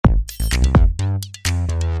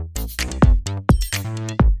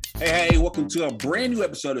Hey, welcome to a brand new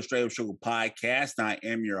episode of Straight Up Sugar Podcast. I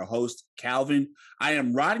am your host, Calvin. I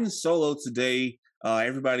am riding solo today.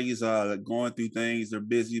 Everybody's going through things; they're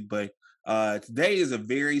busy, but today is a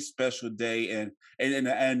very special day. And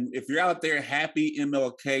if you're out there, happy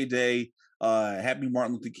MLK Day, happy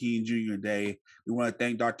Martin Luther King Jr. Day. We want to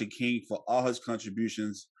thank Dr. King for all his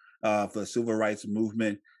contributions for the civil rights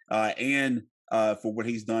movement and for what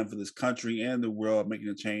he's done for this country and the world, making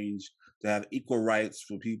a change to have equal rights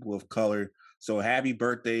for people of color. So happy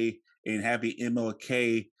birthday and happy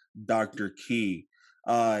MLK, Dr. King.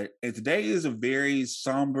 And today is a very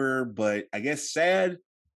somber, but I guess sad,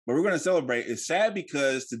 but we're going to celebrate. It's sad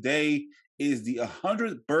because today is the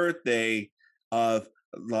 100th birthday of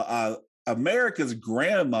America's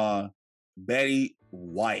grandma, Betty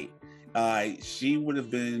White. She would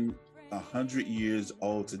have been 100 years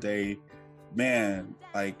old today. Man,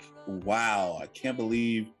 like, wow, I can't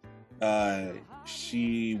believe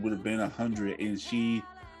she would have been 100. And she,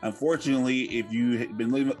 unfortunately, if you had been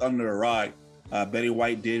living under a rock, Betty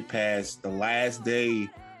White did pass the last day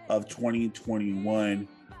of 2021,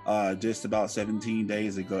 just about 18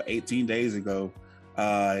 days ago.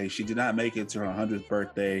 She did not make it to her 100th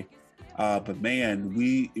birthday. But man,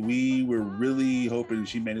 we were really hoping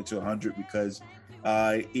she made it to 100 because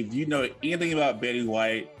if you know anything about Betty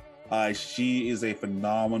White, she is a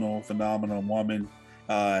phenomenal woman.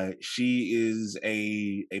 She is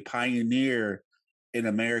a pioneer in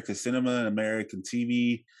American cinema and American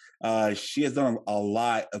TV. She has done a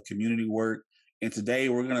lot of community work, and today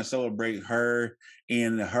we're going to celebrate her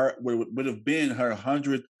and her would have been her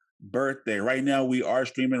 100th birthday. Right now, we are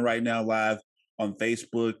streaming right now live on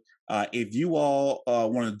Facebook. If you all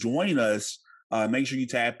want to join us, make sure you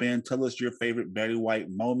tap in. Tell us your favorite Betty White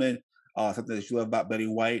moment, something that you love about Betty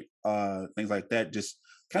White, things like that. Just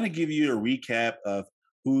kind of give you a recap of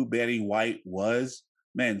who Betty White was.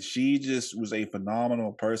 Man, she just was a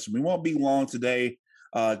phenomenal person. We won't be long today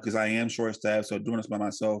because I am short-staffed, so doing this by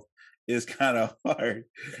myself is kind of hard.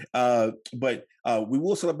 But we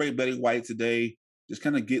will celebrate Betty White today. Just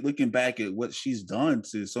kind of looking back at what she's done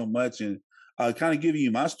to so much, and kind of giving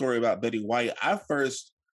you my story about Betty White. I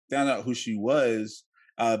first found out who she was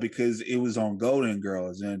because it was on Golden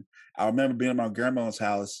Girls, and I remember being at my grandma's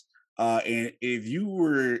house. And if you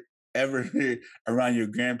were ever around your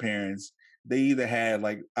grandparents, they either had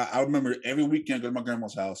like I remember every weekend I go to my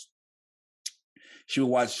grandma's house. She would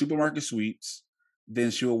watch Supermarket Sweeps,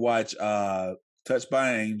 then she would watch Touched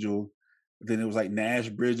by an Angel, then it was like Nash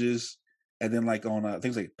Bridges, and then like on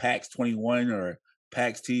things like PAX 21 or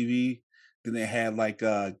PAX TV. Then they had like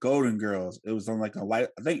Golden Girls. It was on like a light.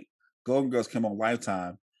 I think Golden Girls came on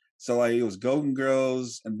Lifetime. So like it was Golden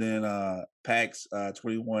Girls and then PAX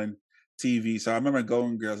 21 TV. So I remember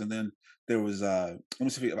Golden Girls, and then there was let me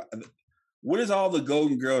see. What is all the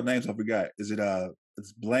Golden Girl names? I forgot. Is it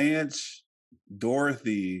it's Blanche,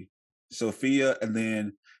 Dorothy, Sophia, and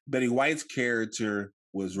then Betty White's character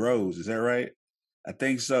was Rose. Is that right? I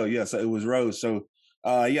think so. Yeah. So it was Rose. So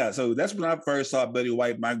yeah. So that's when I first saw Betty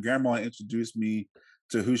White. My grandma introduced me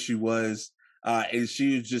to who she was, and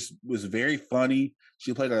she just was very funny.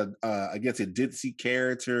 She played I guess a ditzy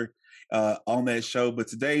character on that show. But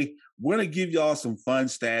today we're gonna give y'all some fun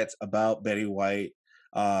stats about Betty White,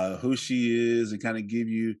 who she is, and kind of give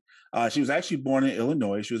you. She was actually born in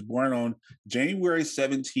Illinois. She was born on January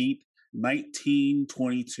 17th,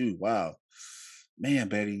 1922. Wow, man,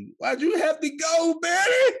 Betty, why'd you have to go,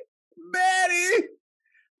 Betty? Betty,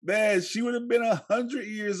 man, she would have been 100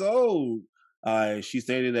 years old. She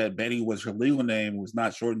stated that Betty was her legal name, was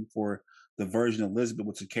not shortened for the version of Elizabeth,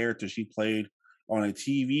 which is a character she played on a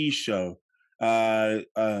TV show. Uh,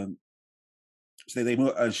 um,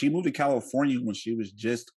 she moved to California when she was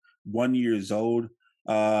just 1 years old,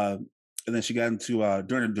 uh, and then she got into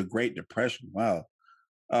during the Great Depression. Wow.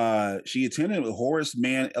 She attended Horace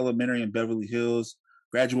Mann Elementary in Beverly Hills,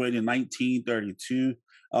 graduated in 1932.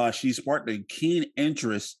 She sparked a keen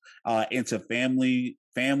interest into family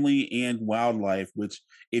and wildlife, which,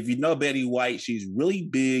 if you know Betty White, she's really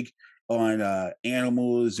big on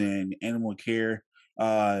animals and animal care.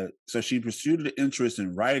 So she pursued an interest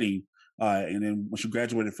in writing, and then when she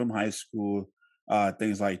graduated from high school,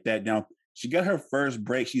 things like that. Now, she got her first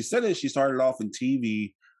break. She said that she started off in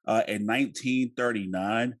TV in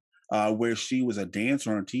 1939, where she was a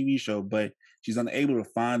dancer on a TV show, but she's unable to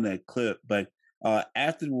find that clip. But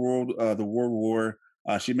after the World War,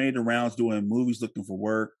 she made the rounds doing movies, looking for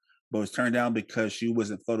work, but was turned down because she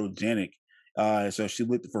wasn't photogenic. So she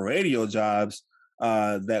looked for radio jobs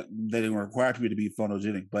that didn't require people to be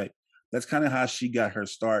photogenic. But that's kind of how she got her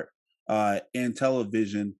start in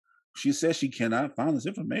television. She says she cannot find this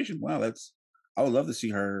information. Wow, that's I would love to see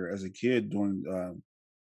her as a kid doing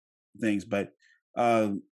things. But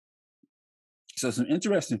um, so some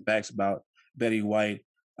interesting facts about Betty White.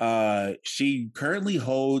 She currently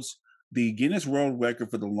holds the Guinness World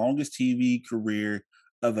Record for the longest TV career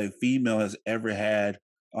of a female has ever had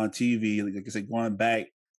on TV. Like I said, going back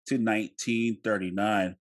to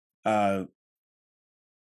 1939. Uh,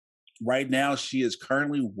 right now, she is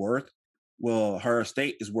currently worth, well, her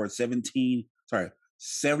estate is worth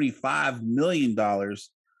 $75 million,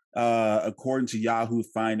 according to Yahoo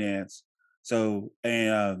Finance. So,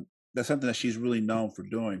 and that's something that she's really known for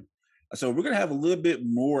doing. So, we're going to have a little bit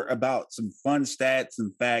more about some fun stats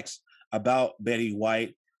and facts about Betty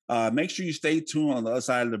White. Make sure you stay tuned on the other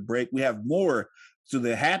side of the break. We have more to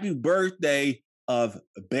the happy birthday of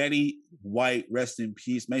Betty White. Rest in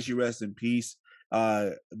peace. May she rest in peace. Be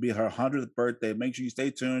her 100th birthday. Make sure you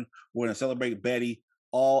stay tuned. We're going to celebrate Betty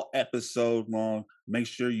all episode long. Make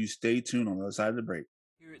sure you stay tuned on the other side of the break.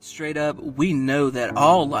 Here at Straight Up, we know that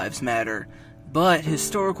all lives matter, but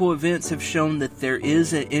historical events have shown that there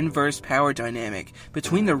is an inverse power dynamic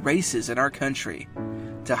between the races in our country.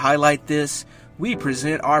 To highlight this, we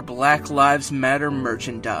present our Black Lives Matter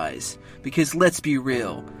merchandise. Because let's be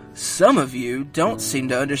real, some of you don't seem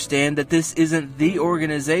to understand that this isn't the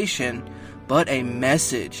organization, but a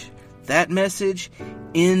message. That message: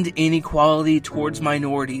 end inequality towards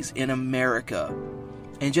minorities in America.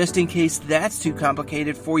 And just in case that's too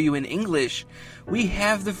complicated for you in English, we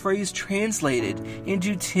have the phrase translated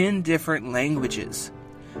into 10 different languages.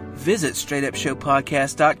 Visit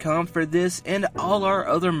StraightUpShowPodcast.com for this and all our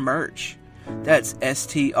other merch. That's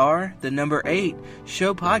STR, the number 8,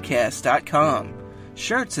 showpodcast.com.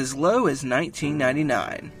 Shirts as low as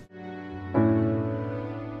 $19.99.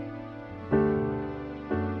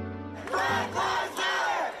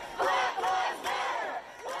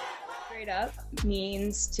 Up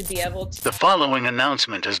means to be able to... The following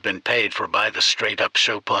announcement has been paid for by the Straight Up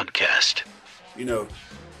Show podcast. You know,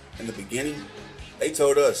 in the beginning, they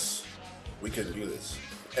told us we couldn't do this.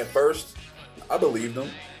 At first, I believed them.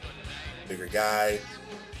 Bigger guy,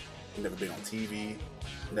 never been on TV,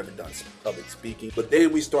 never done public speaking. But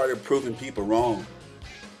then we started proving people wrong.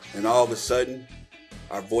 And all of a sudden,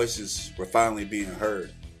 our voices were finally being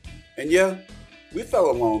heard. And yeah, we fell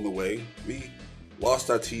along the way. We lost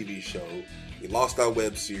our TV show, we lost our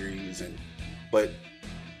web series, but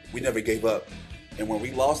we never gave up. And when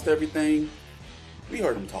we lost everything, we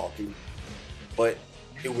heard them talking. But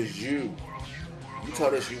it was you. You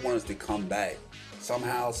told us you wanted us to come back.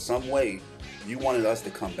 Somehow, some way, you wanted us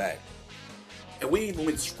to come back. And we even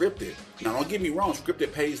went scripted. Now, don't get me wrong,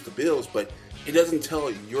 scripted pays the bills, but it doesn't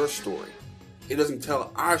tell your story. It doesn't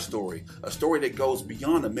tell our story, a story that goes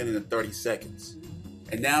beyond 1:30 seconds.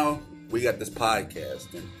 And now, we got this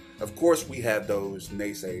podcast, and of course we have those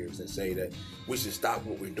naysayers that say that we should stop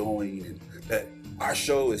what we're doing and that our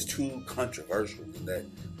show is too controversial and that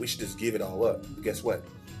we should just give it all up. But guess what?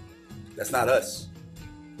 That's not us.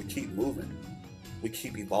 We keep moving. We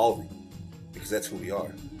keep evolving because that's who we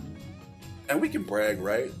are. And we can brag,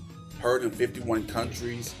 right? Heard in 51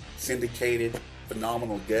 countries, syndicated,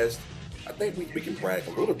 phenomenal guests. I think we can brag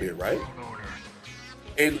a little bit, right?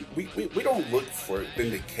 And we don't look for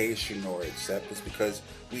vindication or acceptance because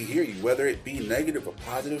we hear you. Whether it be negative or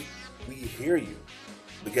positive, we hear you.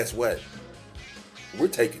 But guess what? We're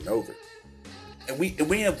taking over. And we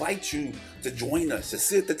invite you to join us, to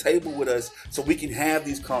sit at the table with us so we can have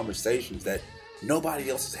these conversations that nobody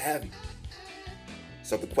else is having.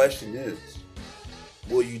 So the question is,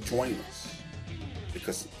 will you join us?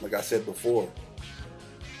 Because like I said before,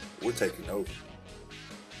 we're taking over.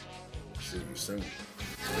 See you soon.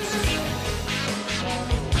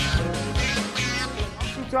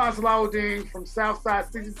 Sultan Salahuddin from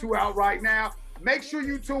Southside Season 2 out right now. Make sure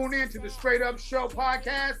you tune in to the Straight Up Show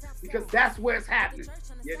podcast because that's where it's happening.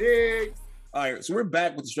 You dig? All right, so we're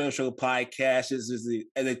back with the Straight Up Show podcast. This is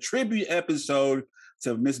a tribute episode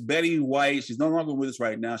to Miss Betty White. She's no longer with us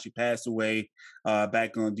right now. She passed away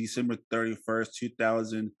back on December 31st,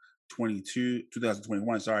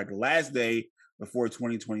 2021. Sorry, the last day before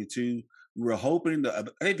 2022. We were hoping, I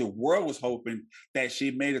think the world was hoping that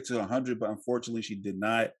she made it to 100, but unfortunately she did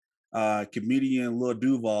not. Comedian Lil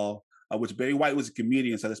Duval, which Betty White was a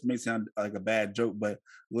comedian, so this may sound like a bad joke, but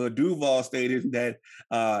Lil Duval stated that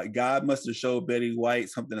God must have showed Betty White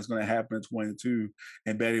something that's going to happen in 22,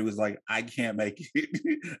 and Betty was like, I can't make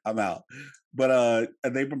it. I'm out. But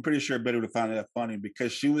they've been pretty sure Betty would have found that funny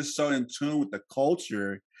because she was so in tune with the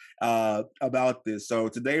culture about this. So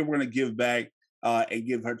today we're going to give back and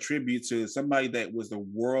give her tribute to somebody that was the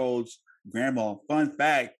world's grandma. Fun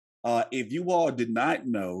fact, if you all did not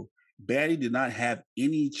know, Betty did not have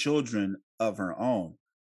any children of her own.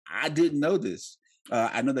 I didn't know this.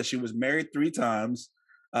 I know that she was married 3 times,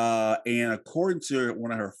 and according to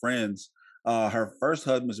one of her friends, her first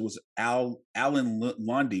husband was Alan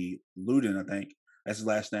Lundy Luden, I think that's his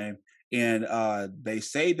last name, and they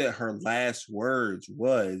say that her last words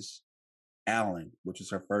was Alan, which was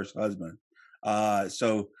her first husband.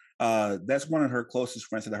 So that's one of her closest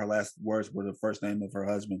friends said that her last words were the first name of her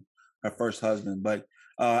husband, her first husband. But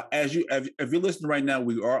if you're listening right now,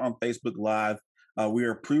 we are on Facebook Live. We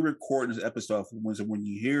are pre-recording this episode. So when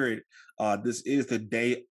you hear it, this is the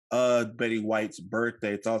day of Betty White's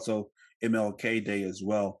birthday. It's also MLK Day as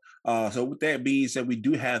well. So with that being said, we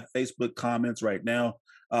do have Facebook comments right now.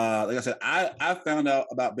 Like I said, I found out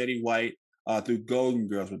about Betty White through Golden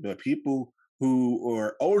Girls, but there are people who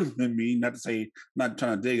are older than me, not trying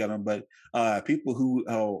to dig at them, but people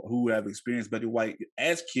who have experienced Betty White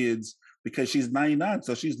as kids, because she's 99,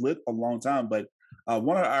 so she's lived a long time. But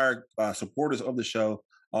one of our supporters of the show,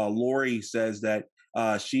 Lori, says that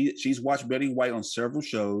she's watched Betty White on several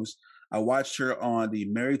shows. I watched her on the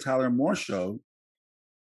Mary Tyler Moore Show,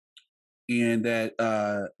 and that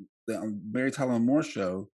the Mary Tyler Moore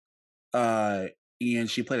Show, and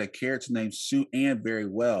she played a character named Sue Ann very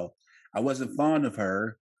well. I wasn't fond of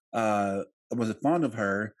her. That's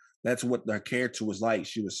what her character was like.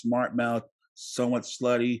 She was smart mouthed, somewhat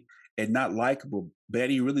slutty, and not likable.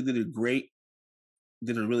 Betty really did a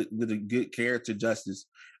good character justice.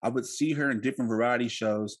 I would see her in different variety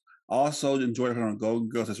shows. Also enjoyed her on Golden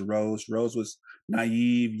Girls as Rose. Rose was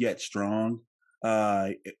naive yet strong.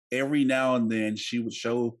 Every now and then she would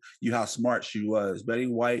show you how smart she was. Betty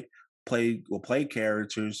White could play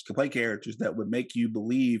characters that would make you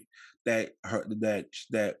believe that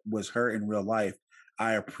was her in real life.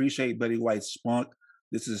 I appreciate Betty White's spunk.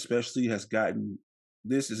 This is especially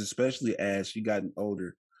as she gotten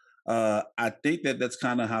older. I think that's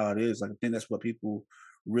kind of how it is. Like, I think that's what people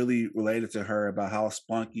really related to her, about how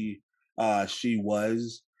spunky she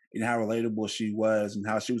was and how relatable she was and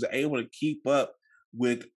how she was able to keep up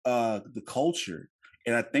with the culture.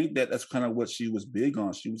 And I think that's kind of what she was big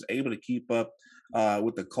on. She was able to keep up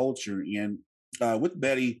with the culture. And with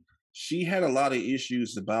Betty, she had a lot of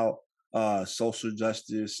issues about social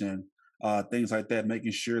justice and things like that,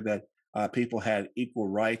 making sure that people had equal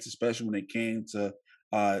rights, especially when it came to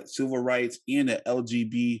civil rights in the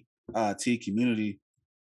LGBT community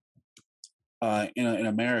in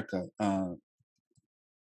America.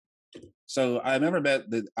 So I remember that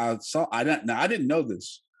I didn't know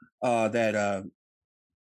this, that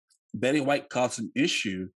Betty White caused an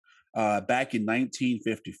issue back in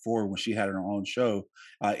 1954 when she had her own show.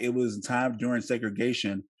 It was a time during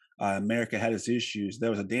segregation. America had its issues.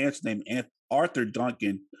 There was a dancer named Arthur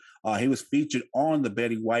Duncan. He was featured on the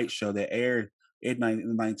Betty White show that aired in the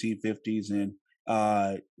 1950s, and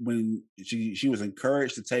when she was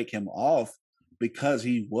encouraged to take him off because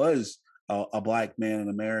he was a black man in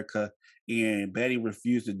America, and Betty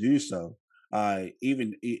refused to do so.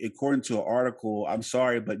 Even according to an article, I'm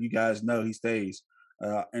sorry, but you guys know he stays.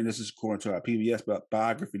 And this is according to our PBS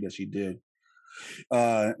biography that she did.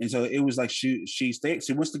 And so it was like she stayed.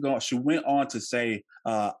 She went on to say,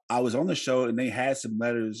 I was on the show and they had some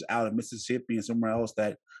letters out of Mississippi and somewhere else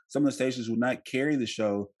that some of the stations would not carry the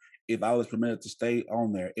show if I was permitted to stay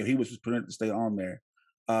on there, if he was permitted to stay on there.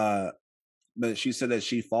 But she said that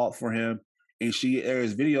she fought for him, and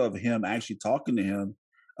there's video of him actually talking to him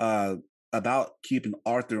about keeping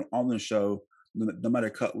Arthur on the show, no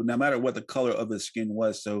matter what the color of his skin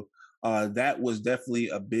was. So that was definitely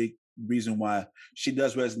a big reason why she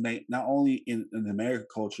does resonate not only in American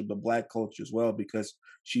culture but Black culture as well, because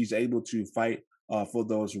she's able to fight for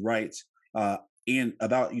those rights and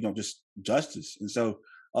about just justice. And so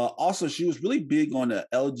also she was really big on the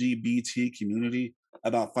LGBT community,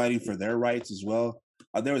 about fighting for their rights as well.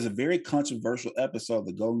 There was a very controversial episode of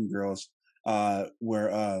the Golden Girls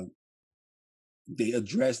where they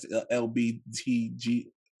addressed LBTG.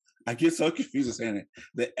 I get so confused saying it.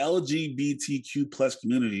 The LGBTQ plus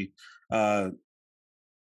community, and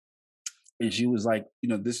she was like,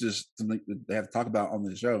 this is something that they have to talk about on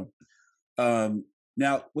the show.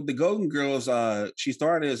 Now, with the Golden Girls, she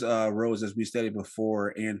started as Rose, as we stated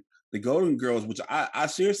before, and the Golden Girls, which I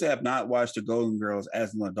seriously have not watched the Golden Girls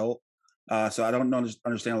as an adult, so I don't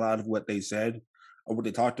understand a lot of what they said or what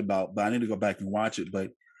they talked about, but I need to go back and watch it.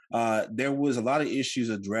 But there was a lot of issues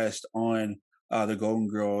addressed on the Golden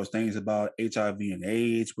Girls, things about HIV and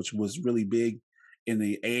AIDS, which was really big in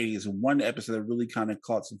the 80s. And one episode that really kind of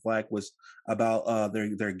caught some flack was about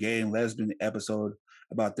their gay and lesbian episode,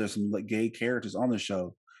 about there's some gay characters on the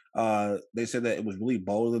show. They said that it was really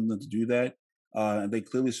bold of them to do that. and they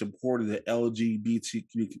clearly supported the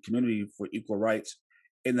LGBT community for equal rights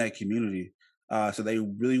in that community. So they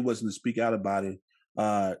really wasn't to speak out about it.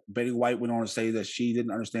 Betty White went on to say that she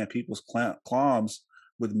didn't understand people's qualms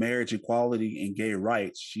with marriage equality and gay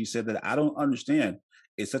rights. She said that I don't understand.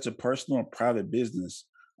 It's such a personal and private business.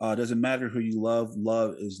 It doesn't matter who you love.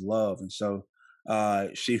 Love is love. And so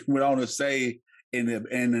she went on to say in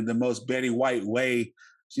the most Betty White way,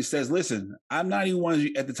 she says, listen, I'm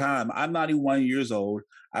 91 at the time. I'm 91 years old.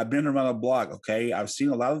 I've been around the block. Okay. I've seen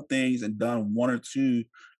a lot of things and done one or two,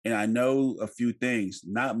 and I know a few things,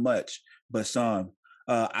 not much, but some.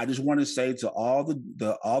 I just want to say to all the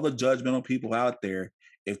judgmental people out there,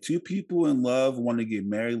 if two people in love want to get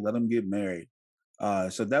married, let them get married.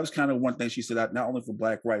 So that was kind of one thing she said out, not only for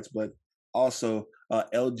Black rights, but also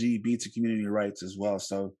LGBT community rights as well.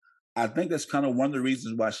 So I think that's kind of one of the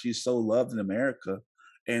reasons why she's so loved in America.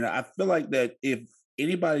 And I feel like that if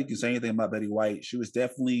anybody can say anything about Betty White, she was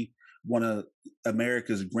definitely one of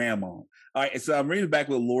America's grandma. All right, so I'm reading back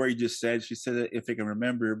what Lori just said. She said that if I can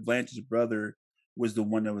remember, Blanche's brother was the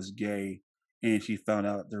one that was gay, and she found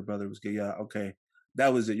out their brother was gay. Yeah, okay.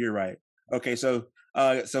 That was it. You're right. Okay, so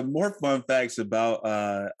some more fun facts about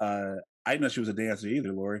I didn't know she was a dancer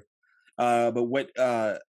either, Lori. But what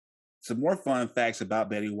some more fun facts about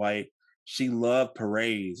Betty White, she loved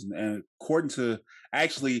parades. And according to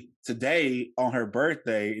actually today on her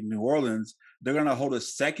birthday in New Orleans, they're gonna hold a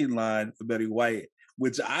second line for Betty White,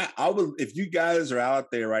 which I would, if you guys are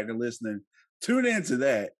out there right now listening, tune into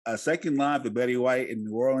that. A second line for Betty White in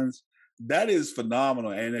New Orleans. That is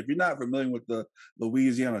phenomenal. And if you're not familiar with the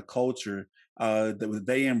Louisiana culture,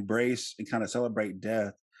 they embrace and kind of celebrate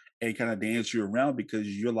death and kind of dance you around because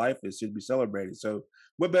your life should be celebrated. So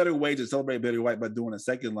what better way to celebrate Betty White by doing a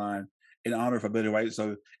second line in honor for Betty White?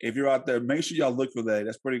 So if you're out there, make sure y'all look for that.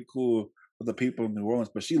 That's pretty cool for the people in New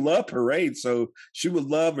Orleans. But she loved parades, so she would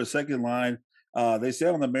love her second line. They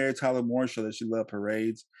said on the Mary Tyler Moore show that she loved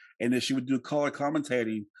parades, and that she would do color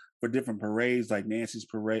commentating for different parades like Macy's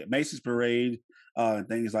Parade, and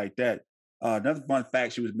things like that. Another fun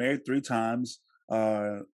fact, she was married 3 times.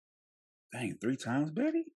 3 times,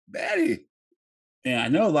 Betty. And I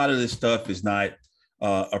know a lot of this stuff is not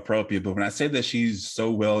appropriate, but when I say that she's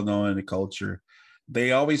so well known in the culture,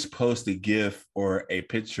 they always post a GIF or a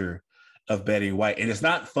picture of Betty White, and it's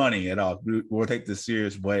not funny at all. We'll take this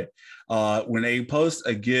serious, but when they post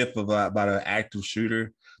a GIF about an active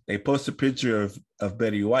shooter, they post a picture of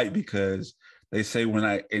Betty White because they say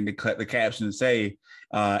the captions say,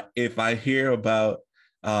 if I hear about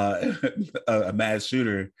a mass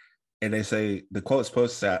shooter, and they say the quote's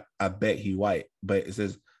supposed to say, I bet he white, but it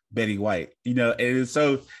says Betty White, and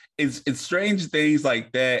it's strange things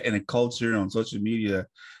like that in a culture on social media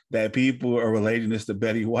that people are relating this to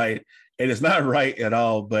Betty White, and it's not right at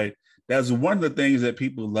all. But that's one of the things that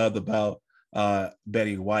people loved about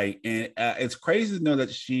Betty White, and it's crazy to know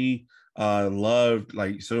that she loved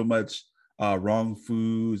like so much wrong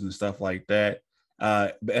foods and stuff like that.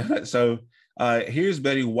 So here's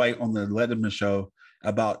Betty White on the Letterman show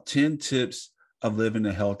about 10 tips of living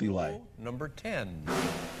a healthy life. Number 10.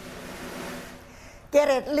 Get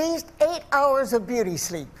at least 8 hours of beauty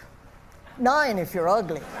sleep. 9 if you're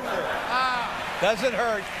ugly. Doesn't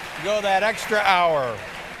hurt. Go that extra hour.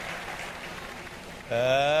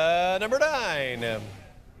 Number 9.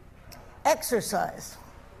 Exercise.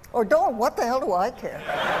 Or don't. What the hell do I care?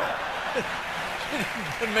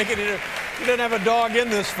 Didn't make it. You didn't have a dog in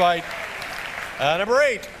this fight. Number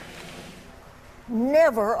 8.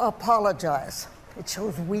 Never apologize. It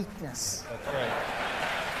shows weakness. That's right.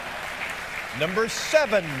 Number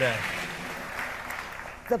 7.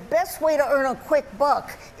 The best way to earn a quick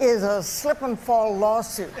buck is a slip and fall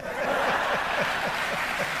lawsuit.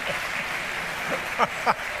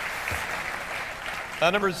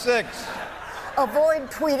 Number 6.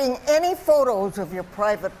 Avoid tweeting any photos of your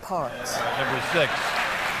private parts. Number 6.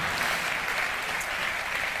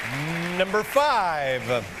 Number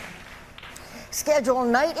 5. Schedule a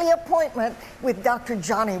nightly appointment with Dr.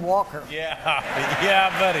 Johnny Walker. Yeah,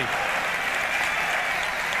 buddy.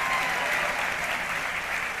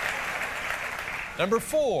 Number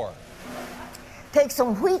 4. Take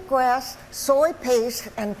some wheatgrass, soy paste,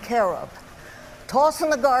 and carob. Toss in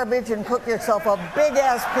the garbage and cook yourself a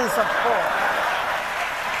big-ass piece of pork.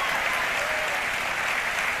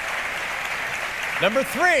 Number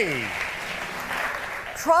 3.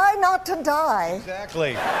 Try not to die.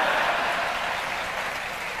 Exactly.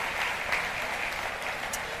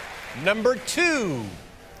 Number 2.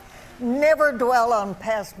 Never dwell on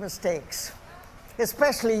past mistakes,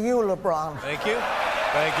 especially you, LeBron. Thank you.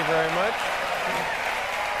 Thank you very much.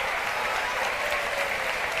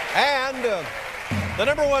 And The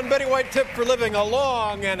number one Betty White tip for living a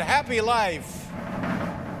long and happy life.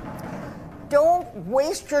 Don't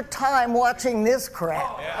waste your time watching this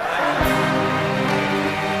crap.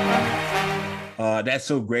 That's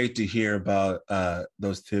so great to hear about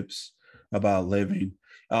those tips about living.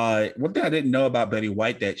 One thing I didn't know about Betty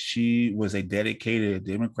White, that she was a dedicated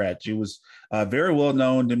Democrat. She was a very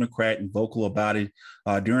well-known Democrat and vocal about it.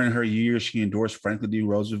 During her years, she endorsed Franklin D.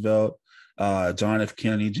 Roosevelt, John F.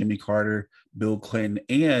 Kennedy, Jimmy Carter, Bill Clinton,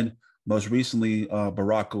 and most recently,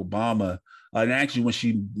 Barack Obama. And actually, when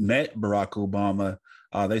she met Barack Obama,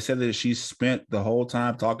 they said that she spent the whole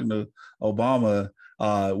time talking to Obama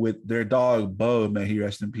with their dog, Bo, may he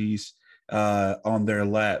rest in peace, on their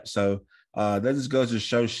lap. So that just goes to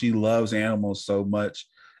show she loves animals so much.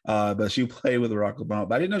 But she played with Barack Obama.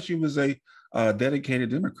 But I didn't know she was a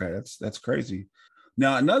dedicated Democrat. That's crazy.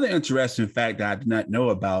 Now, another interesting fact that I did not know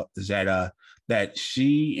about is that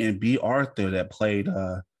she and B. Arthur, that played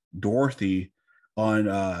Dorothy on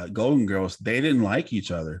Golden Girls, they didn't like each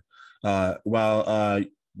other. While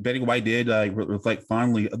Betty White did reflect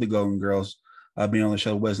fondly of the Golden Girls being on the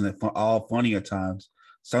show, wasn't it all funny at times?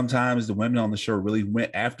 Sometimes the women on the show really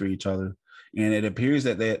went after each other, and it appears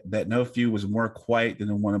that no feud was more quiet than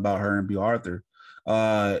the one about her and B. Arthur.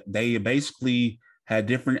 They basically had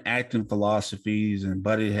different acting philosophies and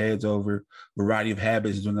butted heads over a variety of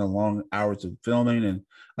habits during the long hours of filming, and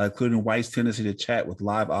including White's tendency to chat with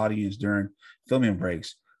live audience during filming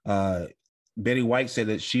breaks. Betty White said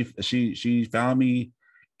that she found me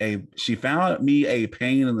a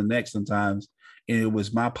pain in the neck sometimes, and it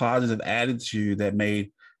was my positive attitude that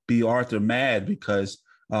made B. Arthur mad, because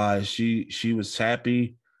she was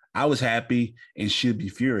happy, I was happy, and she'd be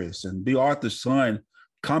furious. And B. Arthur's son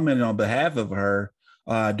commented on behalf of her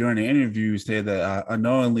during the interview, said that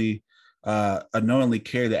unknowingly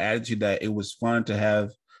carried the attitude that it was fun to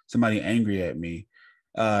have somebody angry at me.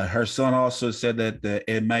 Her son also said that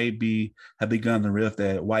it may have begun the rift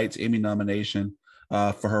at White's Emmy nomination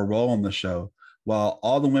for her role on the show. While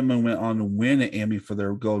all the women went on to win an Emmy for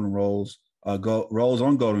their golden roles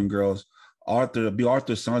on Golden Girls, B.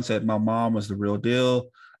 Arthur's son said, "My mom was the real deal.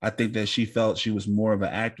 I think that she felt she was more of an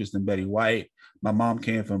actress than Betty White. My mom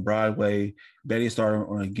came from Broadway. Betty started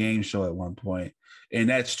on a game show at one point." And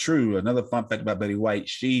that's true. Another fun fact about Betty White,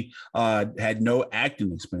 she had no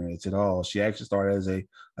acting experience at all. She actually started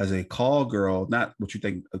as a call girl, not what you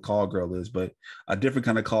think a call girl is, but a different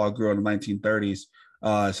kind of call girl in the 1930s.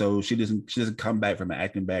 So she doesn't come back from an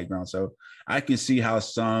acting background. So I can see how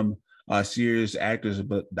some serious actors,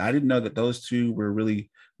 but I didn't know that those two were really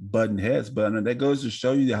button heads. But that goes to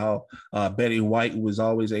show you how Betty White was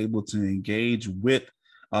always able to engage with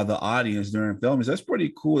the audience during filming. So that's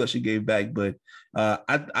pretty cool that she gave back. But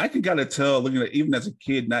I can kind of tell, looking at, even as a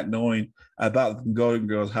kid, not knowing about Golden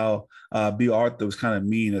Girls, how B. Arthur was kind of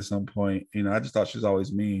mean at some point. I just thought she was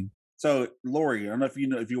always mean. So Lori, I don't know if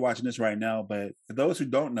if you're watching this right now, but for those who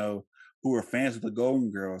don't know, who are fans of the Golden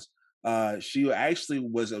Girls, she actually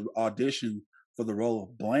was an audition for the role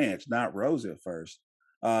of Blanche, not Rose at first.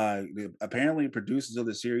 Apparently, producers of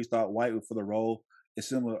the series thought White for the role a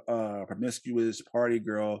similar promiscuous party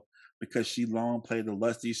girl because she long played the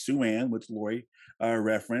lusty Sue Ann, which Lori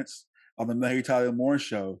referenced on the Mary Tyler Moore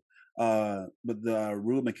Show. But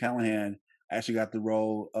Rue McCallaghan actually got the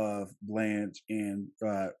role of Blanche, and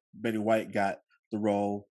Betty White got the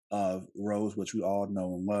role of Rose, which we all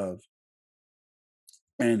know and love.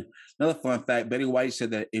 And another fun fact, Betty White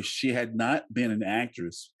said that if she had not been an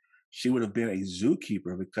actress, she would have been a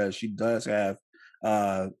zookeeper, because she does have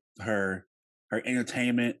her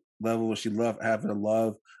entertainment level where she loved having a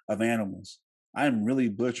love of animals. I'm really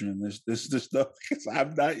butchering this stuff because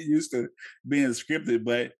I'm not used to being scripted,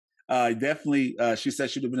 but definitely she said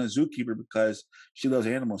she would have been a zookeeper because she loves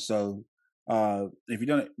animals. So if you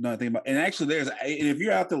don't know anything about, and actually if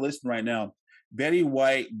you're out there listening right now, Betty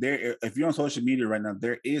White, if you're on social media right now,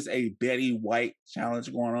 there is a Betty White challenge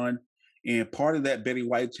going on. And part of that Betty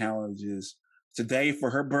White challenge is today for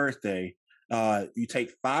her birthday, you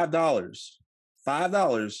take $5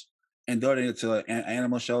 and donate it to an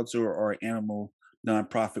animal shelter or animal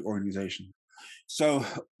nonprofit organization. So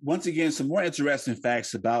once again, some more interesting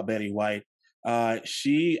facts about Betty White.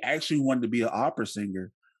 She actually wanted to be an opera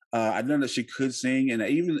singer. I know that she could sing, and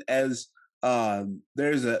even as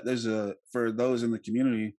there's a for those in the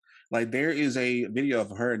community, like there is a video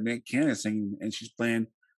of her and Nick Cannon singing, and she's playing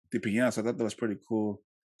the piano. So I thought that was pretty cool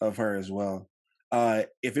of her as well.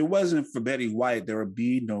 If it wasn't for Betty White, there would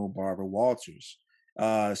be no Barbara Walters.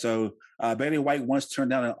 So Betty White once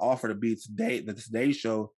turned down an offer to be the Today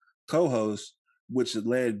Show co-host, which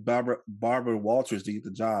led Barbara Walters to get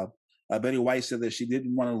the job. Betty White said that she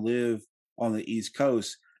didn't want to live on the East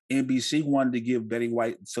Coast. NBC wanted to give Betty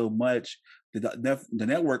White so much that the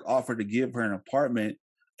network offered to give her an apartment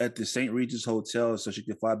at the St. Regis Hotel so she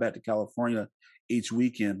could fly back to California each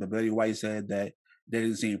weekend. But Betty White said that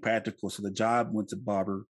didn't seem practical. So the job went to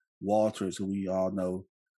Barbara Walters, who we all know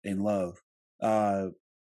and love.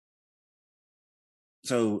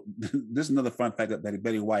 So this is another fun fact about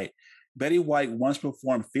Betty White. Betty White once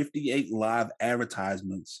performed 58 live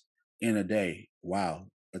advertisements in a day. Wow,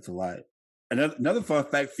 that's a lot. Another fun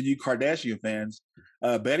fact for you Kardashian fans,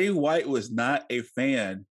 Betty White was not a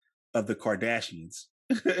fan of the Kardashians.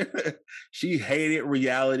 She hated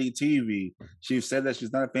reality TV. She said that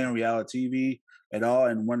she's not a fan of reality TV at all,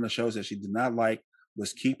 and one of the shows that she did not like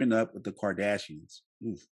was Keeping Up with the Kardashians.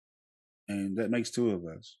 Oof. And that makes two of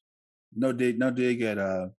us. No dig at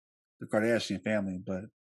the Kardashian family, but.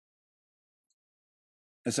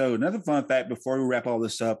 And so another fun fact before we wrap all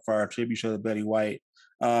this up for our tribute show to Betty White,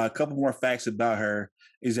 a couple more facts about her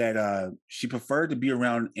is that she preferred to be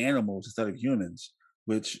around animals instead of humans,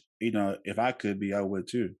 which, you know, if I could be, I would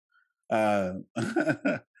too.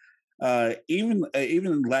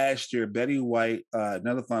 Even last year, Betty White,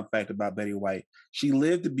 another fun fact about Betty White, she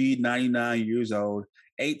lived to be 99 years old,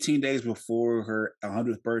 18 days before her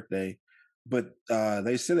 100th birthday. But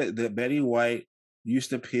they said that Betty White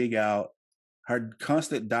used to pig out. Her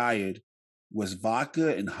constant diet was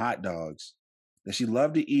vodka and hot dogs. That she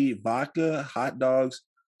loved to eat vodka, hot dogs,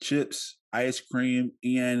 chips, ice cream,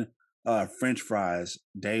 and French fries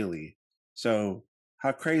daily. So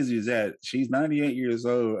how crazy is that? She's 98 years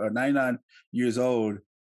old, or 99 years old,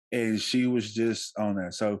 and she was just on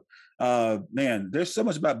there. So, man, there's so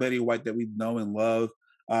much about Betty White that we know and love.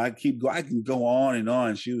 I can go on and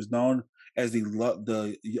on. She was known as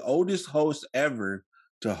the oldest host ever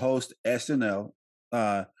to host SNL,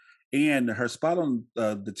 and her spot on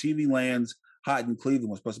the TV Land's Hot in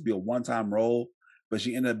Cleveland was supposed to be a one-time role, but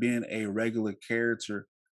she ended up being a regular character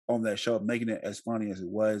on that show, making it as funny as it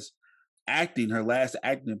was. Acting, her last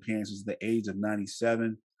acting appearance was at the age of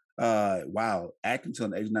 97. Wow, acting till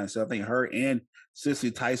the age of 97. I think her and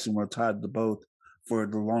Cicely Tyson were tied to both for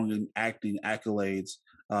the longest acting accolades.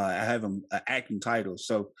 Having acting titles.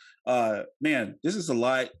 So, man, this is a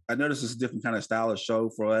lot. I know this is a different kind of style of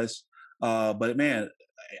show for us, but man,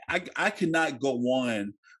 I cannot go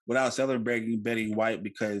on without celebrating Betty White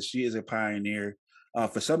because she is a pioneer.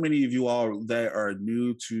 For so many of you all that are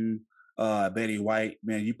new to Betty White,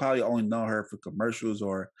 man, you probably only know her for commercials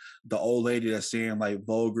or the old lady that's saying like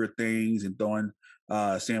vulgar things and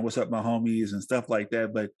saying what's up my homies and stuff like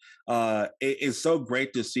that. But it's so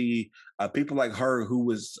great to see people like her who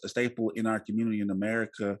was a staple in our community in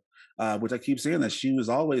America, which I keep saying that she was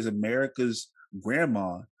always America's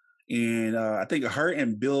grandma. And I think her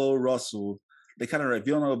and Bill Russell, they kind of, if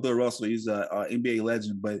you don't know Bill Russell, he's a NBA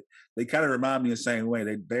legend, but they kind of remind me the same way.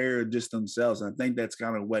 They're just themselves. And I think that's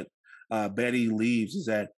kind of what Betty leaves, is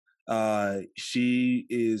that she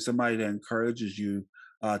is somebody that encourages you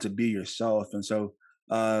to be yourself. And so,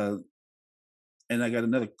 and I got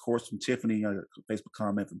another course from Tiffany, a Facebook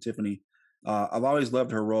comment from Tiffany. I've always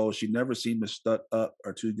loved her role. She never seemed stuck up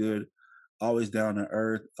or too good, always down to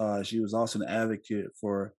earth. She was also an advocate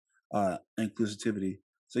for inclusivity.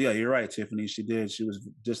 So yeah, you're right, Tiffany. She did. She was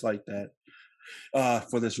just like that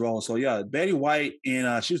for this role. So yeah, Betty White,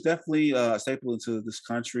 and she was definitely a staple into this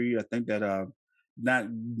country. I think that not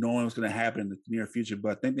knowing what's going to happen in the near future,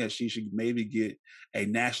 but I think that she should maybe get a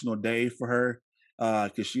national day for her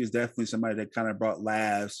because she is definitely somebody that kind of brought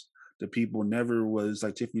laughs to people. Never was,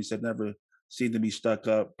 like Tiffany said, never seemed to be stuck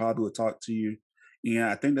up, probably would talk to you. And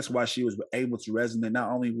I think that's why she was able to resonate not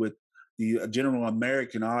only with the general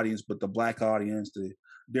American audience, but the Black audience, the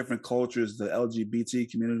different cultures, the LGBT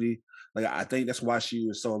community. Like, I think that's why she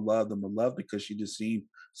was so loved and beloved, because she just seemed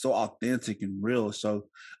so authentic and real. So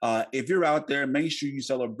if you're out there, make sure you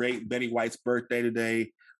celebrate Betty White's birthday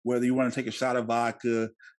today, whether you want to take a shot of vodka,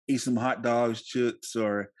 eat some hot dogs, chips,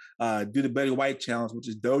 or do the Betty White challenge, which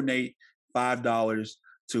is donate $5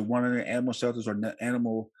 to one of the animal shelters or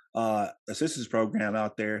animal assistance program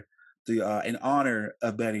out there to, in honor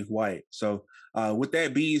of Betty White. So with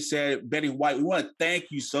that being said, Betty White, we want to thank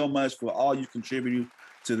you so much for all you contributed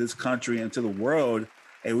to this country and to the world.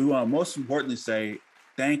 And we want to most importantly say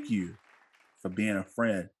thank you for being a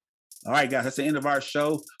friend. All right, guys, that's the end of our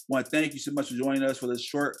show. I want to thank you so much for joining us for this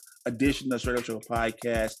short edition of Straight Up Show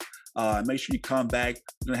podcast. Make sure you come back.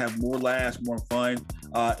 We're going to have more laughs, more fun.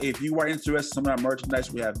 If you are interested in some of our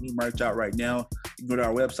merchandise, we have new merch out right now. You can go to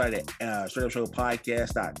our website at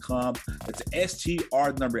straightupshowpodcast.com. It's the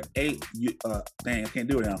STR number 8. Dang, I can't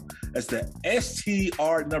do it now. That's the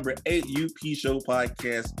STR number 8 UP Show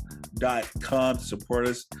Podcast. patreon.com to support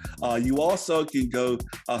us. You also can go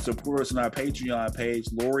support us on our Patreon page.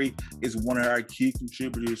 Lori is one of our key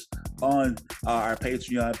contributors on our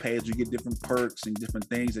Patreon page. You get different perks and different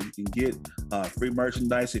things that you can get, free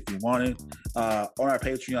merchandise if you want it. On our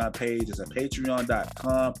Patreon page, it's at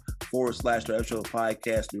patreon.com/Straight Up Show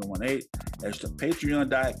Podcast 318. That's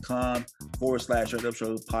patreon.com/Straight Up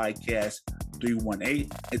Show Podcast 318.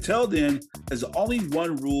 Until then, there's only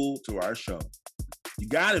one rule to our show. You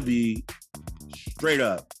gotta be straight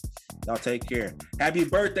up. Y'all take care. Happy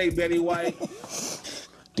birthday, Betty White.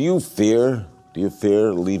 Do you fear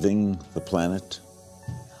leaving the planet?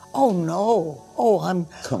 Oh, no. Oh,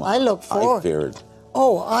 Come on. I look forward. I fear it.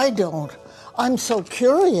 Oh, I don't. I'm so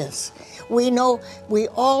curious. We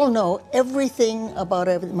all know everything about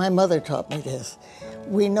everything. My mother taught me this.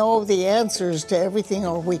 We know the answers to everything,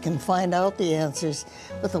 or we can find out the answers.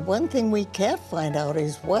 But the one thing we can't find out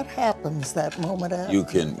is what happens that moment after. You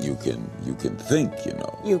can think, you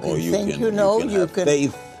know. You can think, you know. You can have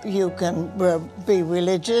faith. You can be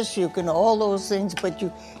religious. You can all those things, but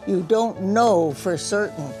you don't know for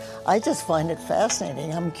certain. I just find it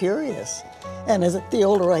fascinating. I'm curious. And the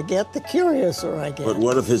older I get, the curiouser I get. But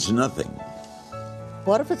what if it's nothing?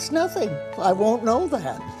 What if it's nothing? I won't know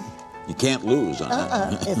that. You can't lose on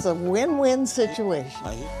that. It's a win-win situation.